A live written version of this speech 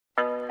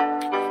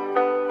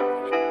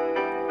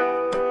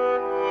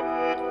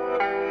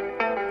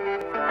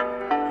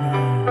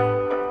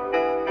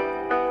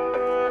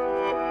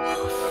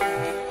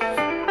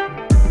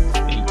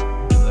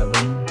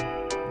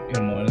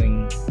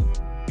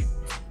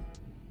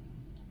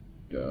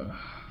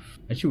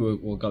Actually,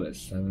 woke up at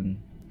 7.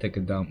 Take a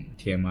dump.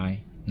 TMI.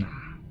 Nah.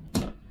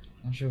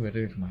 Not sure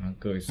whether if my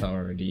uncle is out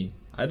already.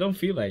 I don't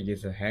feel like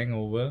it's a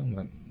hangover,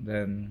 but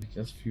then I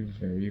just feel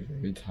very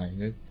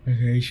tired. I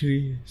can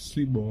actually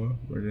sleep more,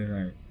 but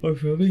then my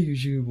family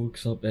usually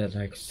wakes up at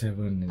like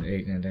 7 and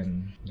 8, and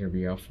then they'll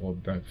be out for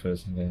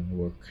breakfast and then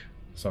work.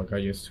 So I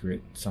got used to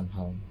it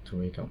somehow to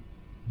wake up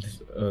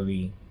this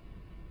early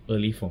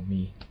for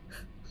me.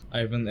 I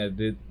haven't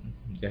edited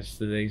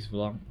yesterday's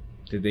vlog.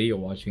 The day you're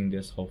watching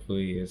this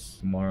hopefully is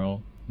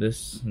tomorrow.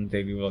 This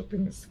daily vlog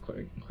thing is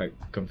quite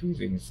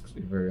confusing. It's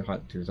very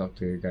hard to talk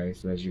to you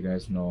guys, let you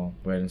guys know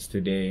when it's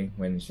today,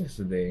 when it's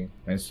yesterday,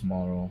 when it's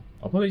tomorrow.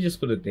 I'll probably just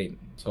put a date.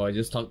 So I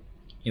just talk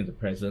in the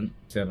present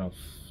instead of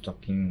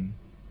talking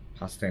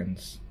past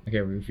tense.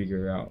 Okay, we'll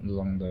figure it out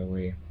along the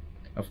way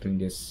of doing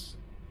this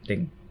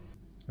thing.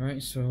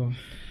 Alright, so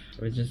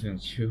we're just gonna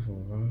chill for a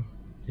while.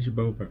 I should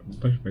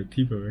brush my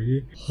teeth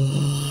already.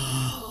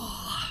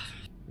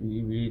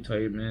 really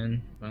tired,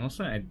 man. But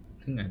also I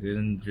think I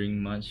didn't drink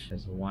much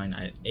as a wine.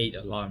 I ate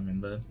a lot, I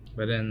remember.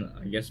 But then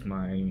I guess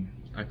my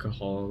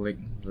alcoholic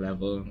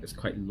level is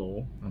quite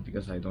low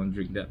because I don't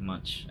drink that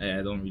much.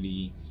 I don't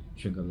really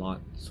drink a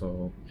lot.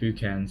 So a few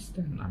cans,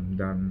 then I'm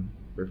done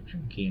with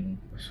drinking.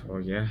 So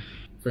yeah.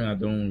 I think I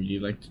don't really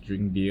like to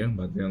drink beer,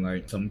 but then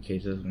like some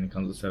cases when it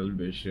comes to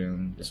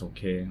celebration, it's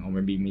okay. Or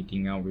maybe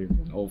meeting out with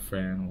an old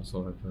friend or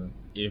so.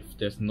 If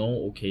there's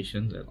no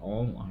occasions at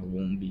all, I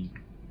won't be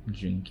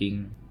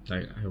drinking.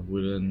 Like I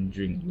wouldn't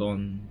drink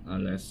alone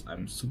unless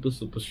I'm super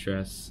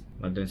stressed.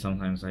 But then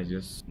sometimes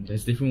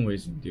there's different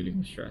ways of dealing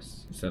with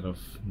stress instead of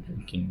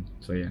drinking.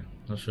 So yeah,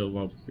 not sure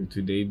what will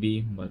today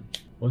be, but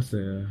what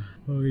are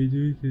we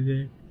doing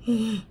today?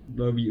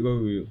 what we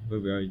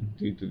are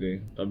doing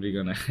today? Probably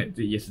gonna edit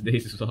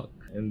yesterday's vlog.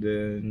 And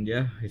then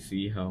yeah, I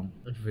see how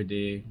every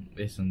day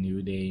is a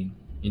new day.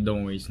 You don't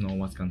always know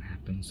what's gonna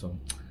happen, so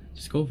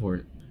just go for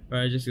it.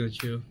 Alright, just gonna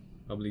chill.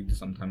 Probably do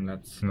some time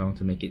lapse,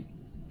 to make it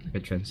like a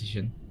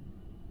transition.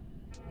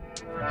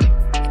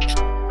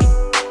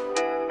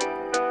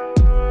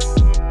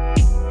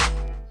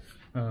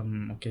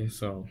 Okay,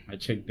 so I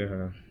checked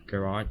the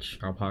garage,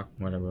 car park,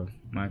 whatever.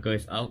 My uncle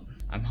is out.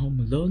 I'm home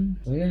alone.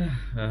 So yeah,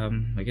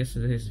 I guess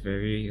today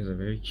is a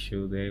very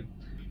chill day.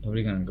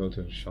 Probably gonna go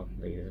to the shop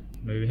later.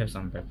 Maybe have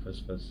some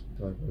breakfast first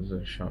before I go to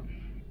the shop.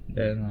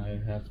 Then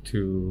I have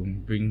to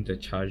bring the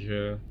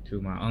charger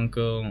to my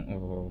uncle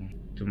or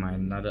to my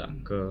another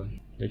uncle.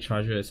 The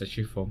charger is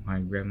actually for my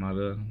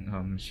grandmother.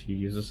 She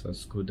uses a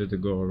scooter to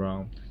go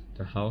around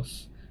the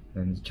house.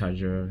 And the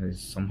charger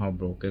is somehow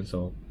broken,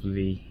 so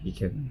hopefully he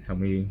can help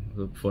me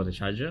look for the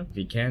charger. If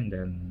he can,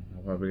 then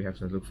I'll probably have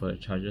to look for the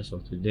charger. So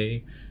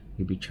today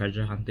we'll be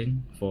charger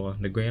hunting for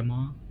the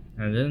grandma.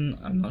 And then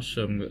I'm not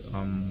sure,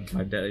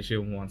 my dad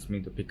actually wants me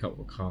to pick up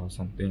a car or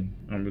something.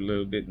 I'm a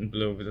little bit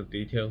of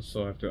details,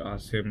 so I have to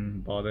ask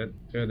him about it.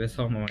 So that's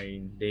how my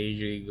day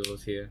usually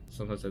goes here.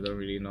 Sometimes I don't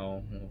really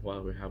know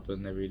what will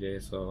happen every day,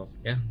 so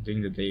yeah,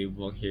 doing the day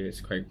vlog here is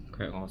quite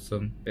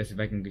awesome. Because if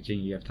I can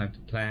continue, you have time to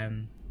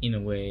plan. In a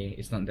way,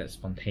 it's not that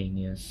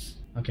spontaneous.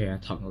 Okay, I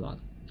talk a lot.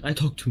 I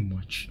talk too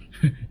much.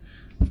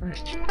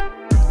 Right.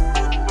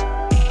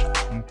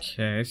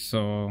 Okay,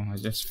 so I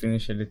just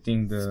finished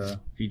editing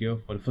the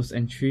video for the first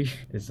entry.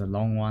 It's a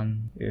long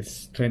one.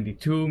 It's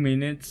 22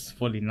 minutes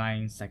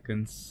 49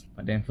 seconds.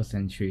 But then first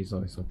entry, so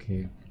it's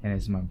okay. And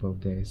it's my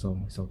birthday, so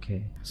it's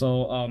okay.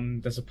 So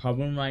there's a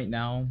problem right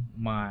now.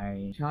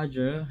 My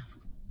charger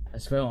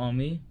has fell on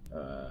me.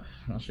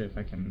 Not sure if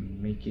I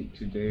can make it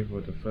today for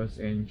the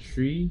first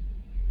entry.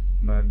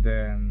 But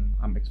then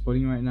I'm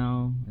exporting right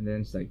now, and then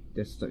it's like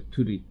there's like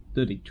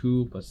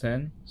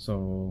 32%.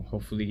 So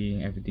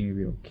hopefully everything will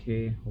be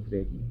okay.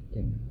 Hopefully I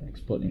can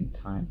export in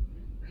time.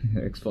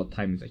 Export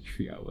time is like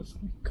 3 hours. Oh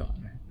my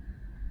god, man.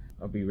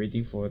 I'll be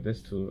waiting for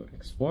this to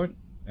export,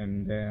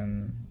 and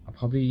then I'll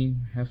probably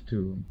have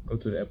to go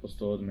to the Apple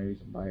store to maybe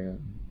buy a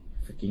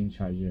freaking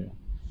charger.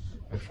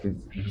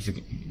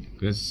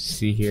 Because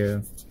see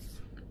here,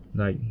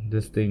 like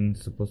this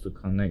thing's supposed to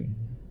connect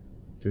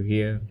to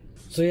here.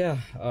 So yeah,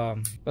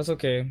 that's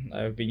okay.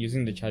 I've been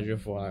using the charger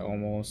for like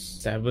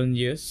almost 7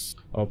 years.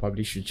 I'll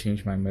probably should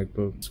change my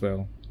MacBook as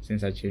well,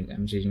 since I'm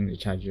changing the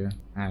charger.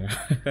 I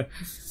don't know.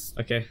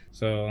 Okay,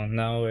 so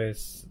now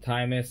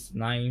time is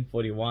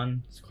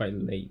 9:41. It's quite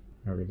late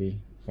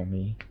already for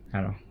me.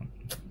 I don't know.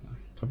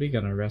 Probably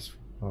gonna rest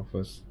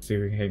first.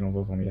 Still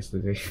hangover from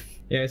yesterday.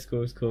 Yeah, it's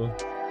cool.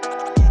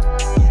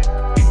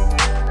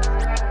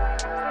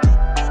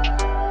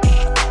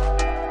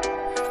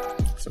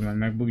 So my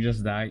MacBook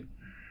just died.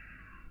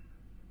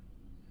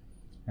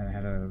 And I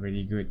had a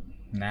really good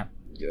nap.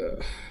 Yeah.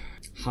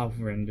 Half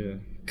render.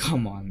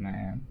 Come on,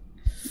 man.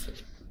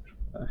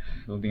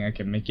 Don't think I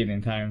can make it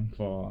in time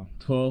for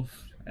 12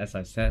 as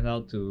I set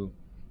out to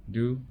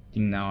do. I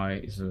think now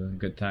is a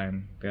good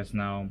time because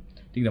now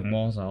I think the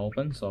malls are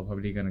open, so I'm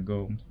probably gonna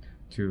go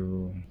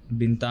to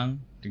Bintang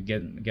to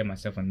get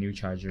myself a new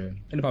charger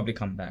and probably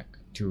come back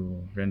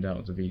to render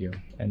out the video.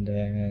 And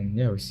then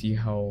yeah, we'll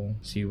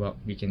see what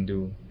we can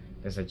do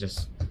Guess I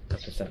just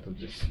have to settle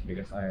this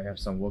because I have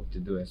some work to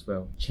do as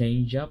well.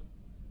 Change up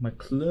my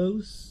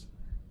clothes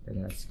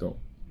and let's go.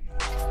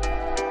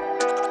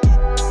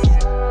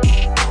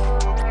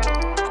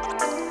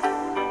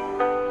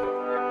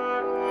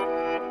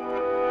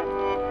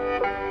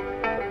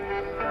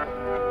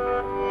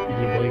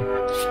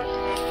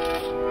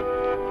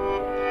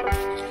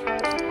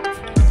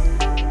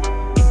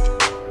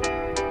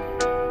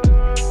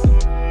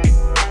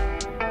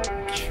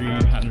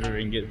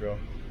 ringgit, bro.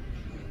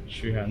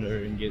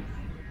 300 ringgit.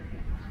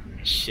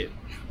 Shit.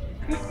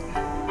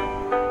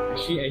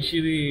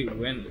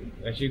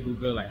 Actually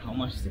Google like how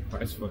much is the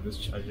price for this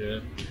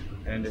charger,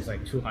 and there's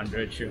like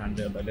 200,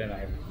 300, but then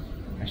I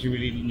actually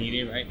really need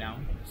it right now,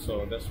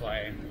 so that's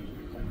why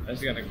I'm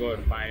just gonna go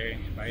and buy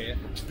it.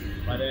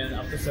 But then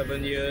after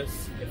 7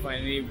 years, it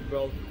finally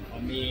broke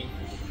on me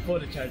for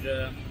the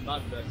charger,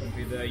 not the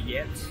computer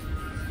yet.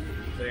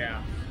 So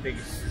yeah, I think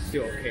it's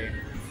still okay.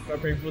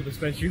 Quite painful to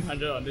spend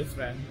 300 on this,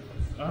 man.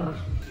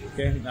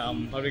 Okay, now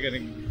I'm probably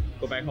gonna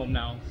go back home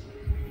now.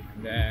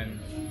 Then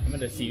I'm at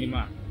the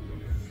cinema.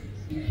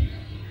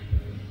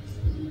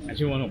 I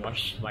actually want to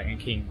watch Lion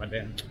King, but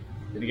then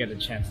didn't get the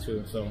chance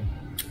to, so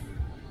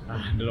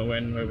I don't know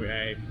when will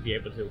I be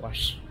able to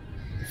watch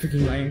the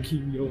freaking Lion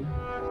King, yo.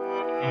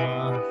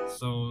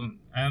 So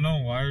I don't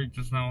know why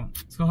just now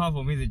it's so hard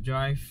for me to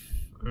drive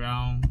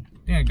around.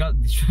 I think I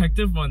got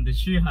distracted from the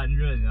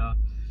 300, you know.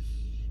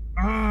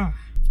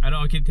 I know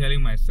I keep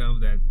telling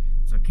myself that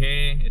it's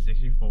okay, it's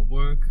actually for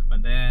work,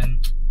 but then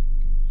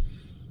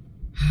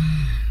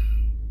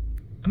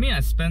I mean,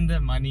 I spend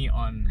that money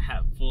on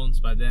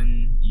headphones, but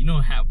then you know,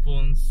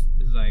 headphones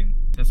is like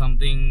there's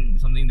something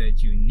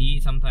that you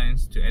need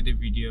sometimes to edit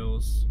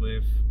videos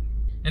with,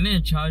 and then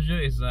a charger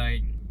is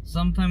like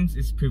sometimes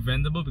it's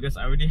preventable because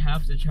I already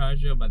have the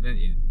charger, but then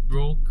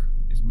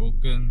it's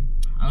broken.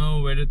 I don't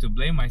know whether to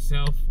blame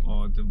myself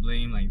or to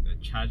blame like the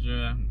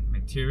charger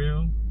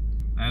material.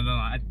 I don't know.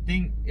 I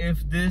think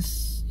if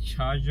this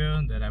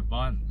charger that I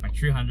bought, like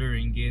 300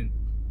 ringgit,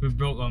 it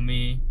broke on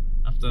me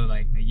after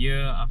like a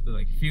year, after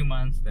like a few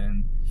months,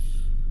 then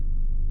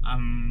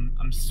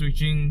I'm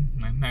switching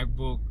my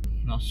MacBook.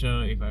 Not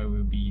sure if I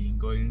will be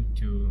going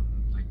to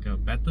like a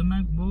better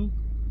MacBook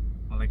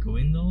or like a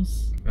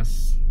Windows,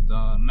 because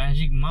the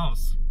magic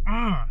mouse,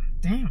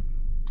 damn,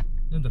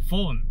 then the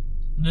phone,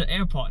 the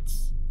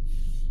AirPods,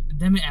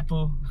 damn it,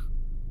 Apple.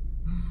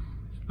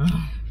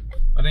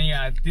 But then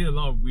yeah, I did a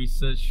lot of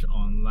research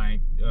on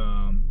like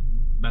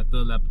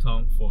better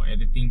laptop for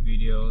editing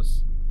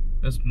videos.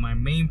 Because my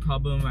main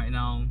problem right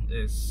now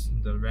is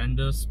the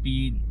render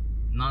speed,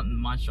 not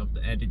much of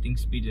the editing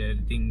speed. The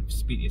editing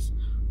speed is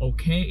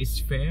okay, it's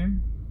fair,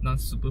 not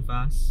super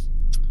fast,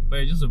 but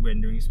it's just a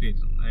rendering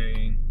speed.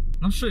 I'm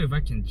not sure if I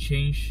can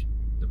change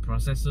the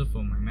processor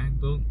for my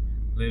MacBook.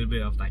 A little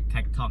bit of like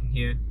tech talk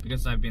here,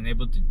 because I've been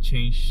able to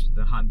change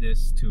the hard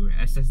disk to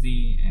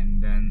SSD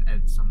and then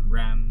add some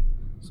RAM.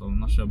 So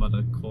I'm not sure about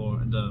the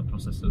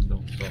processors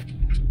though. So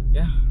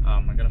yeah,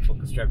 I'm gonna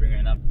focus driving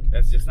right now.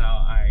 That's just now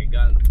I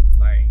got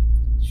like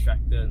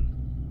distracted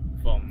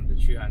from the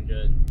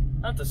 300.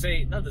 Not to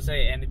say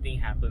anything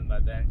happened,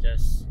 but then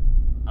just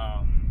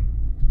I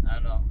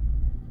don't know,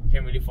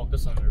 can't really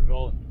focus on the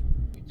road.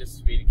 You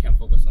just really can't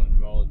focus on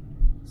the road.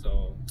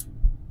 So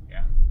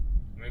yeah,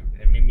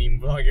 I mean, me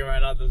vlogging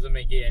right now doesn't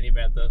make it any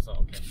better. So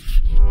okay.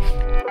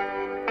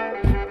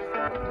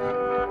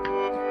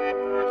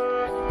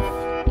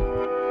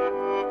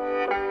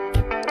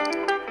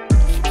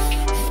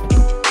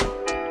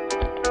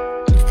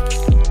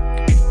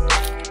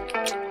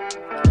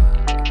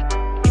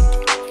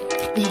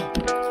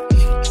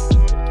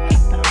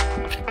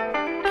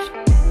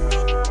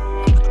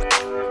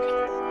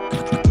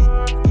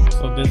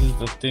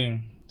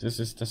 Thing. This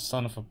is the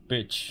son of a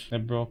bitch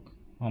that broke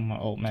on my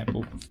old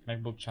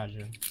MacBook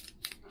charger.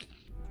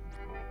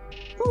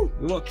 Woo,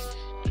 it works.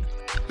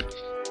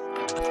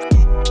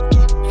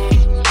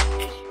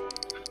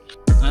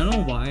 I don't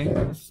know why.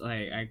 It's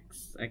like I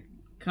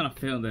kind of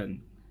feel that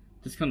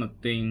this kind of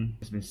thing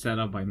has been set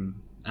up by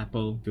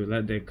Apple to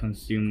let their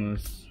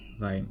consumers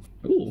like,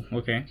 ooh,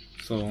 okay,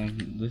 so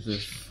this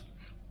is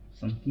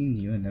something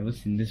new. I've never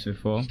seen this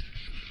before.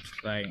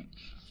 Like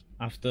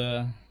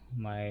after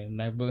my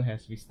MacBook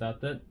has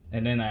restarted,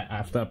 and then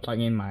after I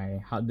plug in my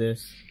hard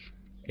disk,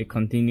 it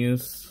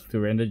continues to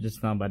render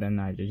just now, but then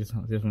I just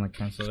want to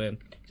cancel it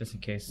just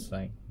in case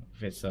like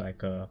if it's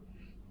like a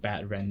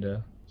bad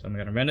render. So I'm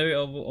gonna render it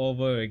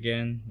over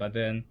again, but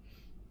then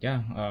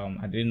yeah,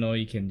 I didn't know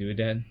you can do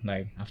that.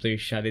 Like after you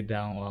shut it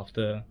down or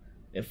after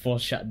it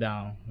force shut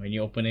down, when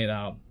you open it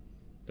up,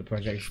 the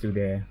project is still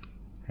there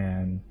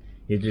and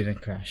it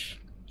didn't crash.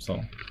 So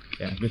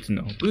yeah, good to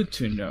know. Good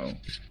to know.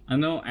 I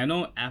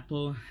know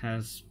Apple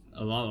has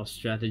a lot of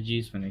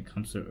strategies when it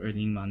comes to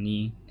earning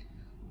money.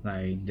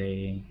 Like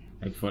they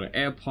for the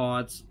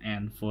AirPods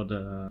and for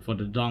the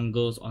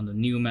dongles on the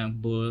new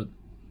MacBook,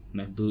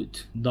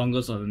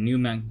 dongles on the new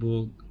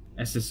MacBook,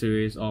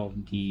 accessories, all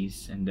of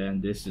these, and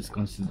then this is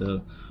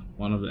considered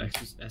one of the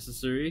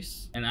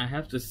accessories. And I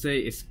have to say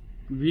it's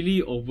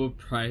really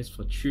overpriced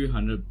for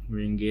 300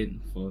 ringgit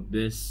for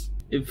this.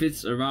 If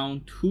it's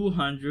around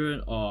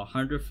 200 or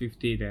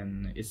 150,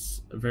 then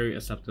it's very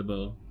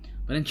acceptable.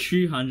 But then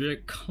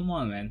 300, come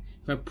on man.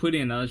 If I put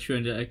in another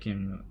 300, I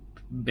can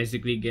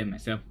basically get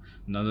myself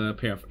another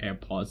pair of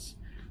AirPods,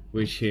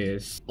 which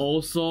is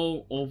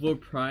also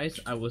overpriced.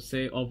 I would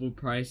say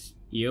overpriced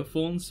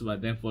earphones,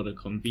 but then for the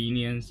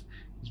convenience,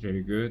 it's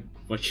very good.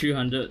 For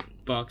 300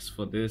 bucks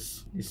for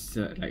this, it's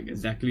like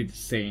exactly the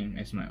same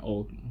as my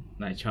old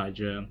like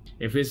charger.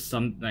 If it's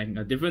some like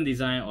a different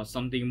design or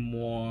something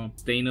more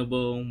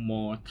sustainable,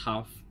 more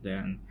tough,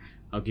 then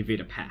I'll give it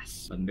a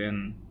pass. But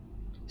then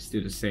it's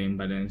still the same,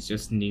 but then it's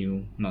just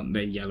new, not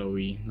that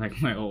yellowy like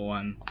my old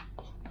one.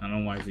 I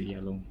don't know why it's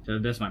yellow. So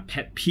that's my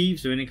pet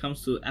peeves when it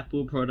comes to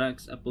Apple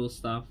products, Apple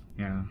stuff.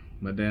 Yeah,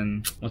 but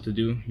then what to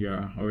do?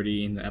 You're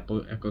already in the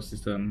Apple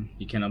ecosystem.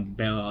 You cannot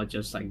bail out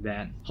just like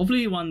that.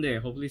 Hopefully one day,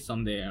 hopefully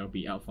someday I'll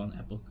be out from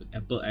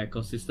Apple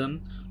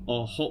ecosystem,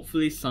 or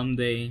hopefully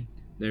someday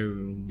it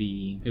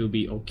will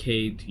be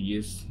okay to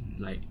use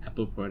like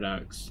Apple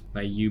products.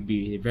 Like you'll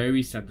be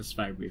very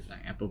satisfied with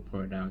like Apple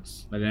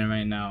products. But then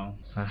right now,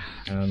 I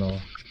don't know.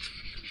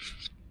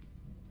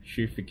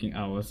 3 freaking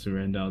hours to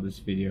render out this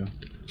video.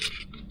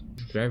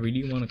 Do I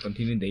really want to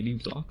continue daily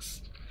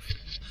vlogs?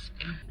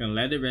 I'm gonna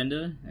let it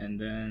render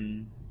and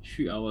then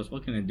 3 hours.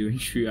 What can I do in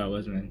 3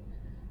 hours, man?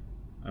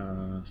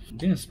 I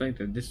didn't expect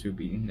that this would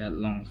be that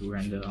long to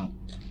render out.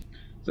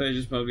 So I'm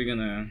just probably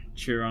gonna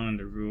chill around in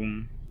the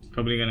room.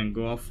 Probably gonna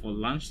go out for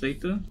lunch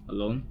later,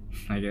 alone,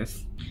 I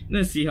guess.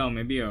 Let's see how.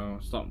 Maybe I'll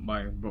stop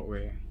by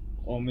Broadway,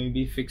 or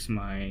maybe fix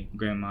my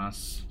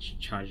grandma's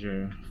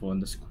charger for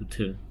the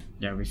scooter.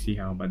 Yeah, we see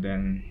how. But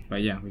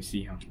yeah, we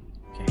see how.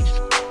 Okay.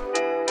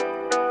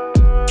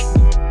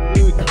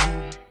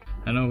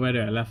 I don't know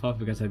whether I left off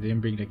because I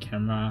didn't bring the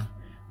camera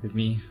with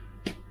me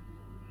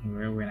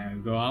when I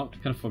go out.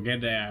 Kind of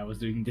forget that I was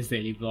doing this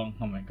daily vlog.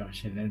 Oh my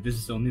gosh! And then this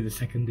is only the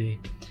second day.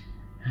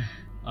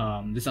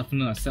 This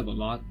afternoon I slept a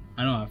lot.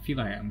 I know, I feel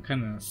like I'm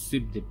kind of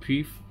sleep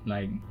deprived.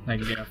 Like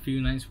there are a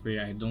few nights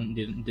where I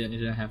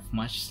didn't have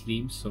much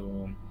sleep.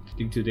 So I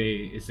think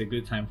today is a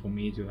good time for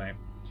me to like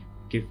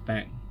give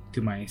back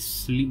to my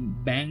sleep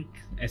bank,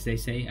 as they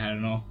say. I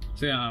don't know.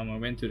 So yeah, I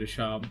went to the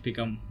shop, pick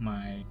up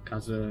my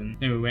cousin.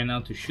 Then we went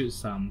out to shoot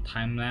some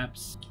time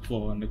lapse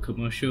for the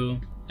commercial.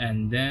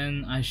 And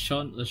then I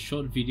shot a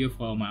short video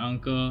for my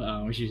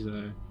uncle, which is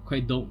a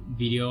quite dope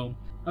video.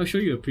 I'll show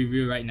you a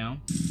preview right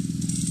now.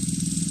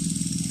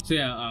 So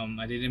yeah,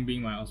 I didn't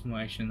bring my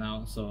Osmo Action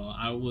out, so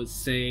I would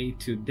say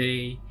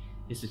today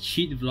is a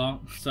cheat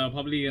vlog. So I'm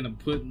probably gonna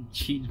put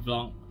cheat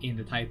vlog in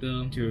the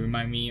title to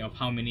remind me of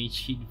how many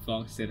cheat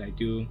vlogs that I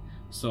do.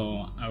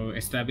 So I will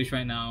establish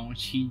right now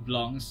cheat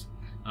vlogs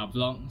are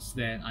vlogs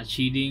that are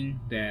cheating.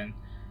 Then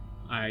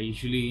I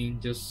usually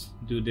just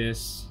do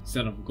this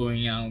instead of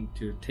going out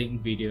to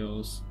take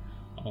videos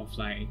of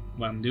like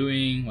what I'm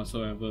doing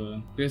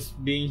whatsoever. Because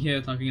being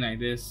here talking like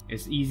this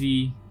is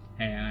easy,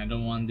 and I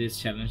don't want this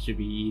challenge to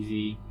be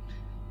easy,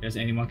 because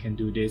anyone can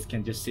do this,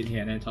 can just sit here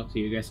and then talk to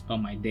you guys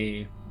about my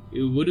day.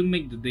 It wouldn't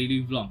make the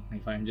daily vlog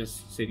if I'm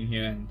just sitting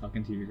here and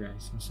talking to you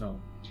guys. So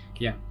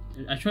yeah,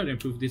 I try to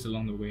improve this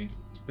along the way,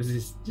 because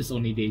it's just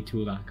only day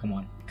 2 lah. Come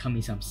on, cut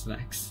me some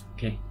slacks,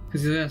 okay?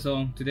 Because yeah,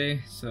 so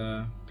today is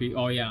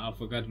oh yeah, I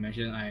forgot to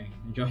mention I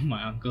dropped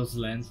my uncle's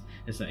lens.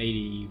 It's an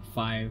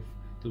 85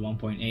 to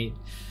 1.8.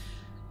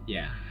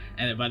 Yeah,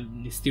 but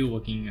it's still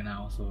working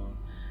now, so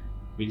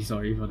really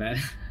sorry for that.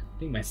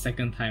 I think my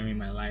second time in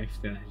my life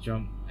that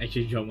I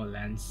actually dropped a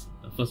lens.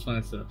 The first one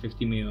is a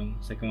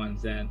 50mm, second one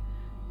is that.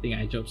 I think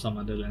I dropped some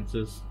other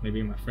lenses,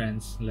 maybe my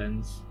friend's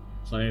lens.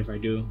 Sorry if I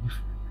do.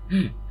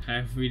 I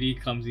have really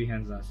clumsy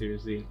hands now,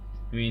 seriously.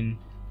 I mean,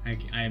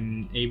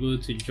 I'm able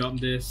to drop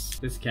this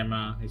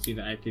camera. You see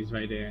the eyepiece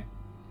right there.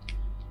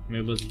 I'm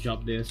able to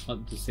drop this,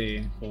 what to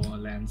say, for a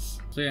lens.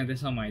 So yeah,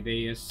 that's how my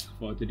day is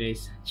for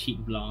today's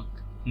cheat vlog.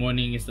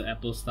 Morning is the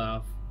Apple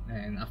stuff,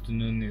 and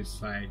afternoon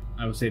is like,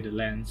 I would say, the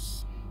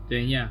lens.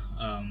 Then yeah,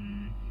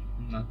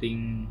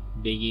 nothing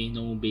biggie,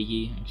 no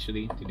biggie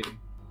actually today.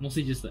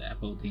 Mostly just the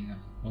Apple thing,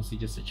 mostly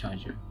just the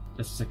charger.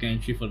 That's the second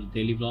entry for the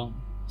daily vlog.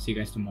 See you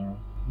guys tomorrow.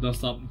 Don't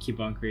stop, keep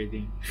on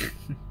creating.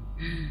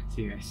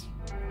 See you guys.